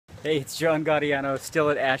Hey, it's John Gaudiano,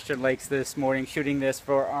 still at Ashton Lakes this morning, shooting this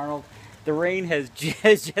for Arnold. The rain has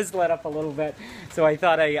just let up a little bit, so I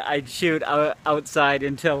thought I'd shoot outside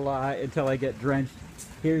until I get drenched.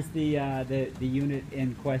 Here's the unit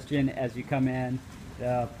in question as you come in.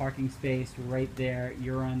 The parking space right there.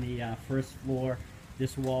 You're on the first floor.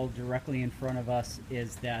 This wall directly in front of us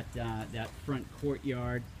is that front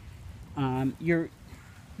courtyard.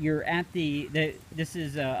 You're at this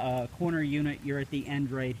is a corner unit. You're at the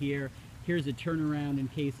end right here. Here's a turnaround in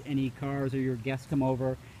case any cars or your guests come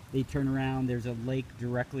over. They turn around. There's a lake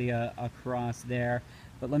directly across there.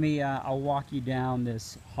 But let me, I'll walk you down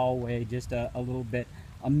this hallway just a little bit.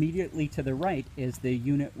 Immediately to the right is the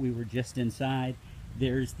unit we were just inside.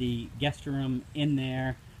 There's the guest room in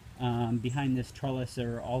there. Behind this trellis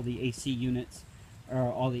are all the AC units,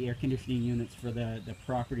 or all the air conditioning units for the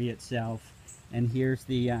property itself. And here's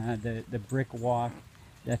the brick walk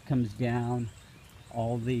that comes down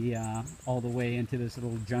all the way into this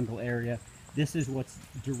little jungle area. This is what's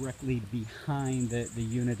directly behind the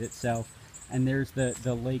unit itself, and there's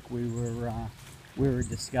the lake we were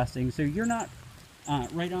discussing. So you're not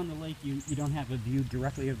right on the lake. You don't have a view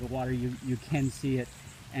directly of the water. You can see it,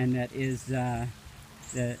 and that is that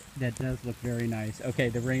does look very nice. Okay,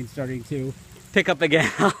 the rain's starting to pick up again.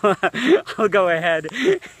 I'll go ahead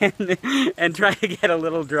and try to get a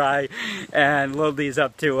little dry and load these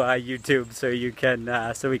up to YouTube so you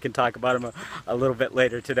can so we can talk about them a little bit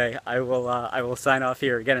later today. I will sign off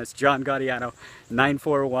here. Again, it's John Gaudiano,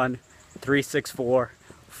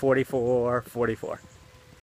 941-364-4444.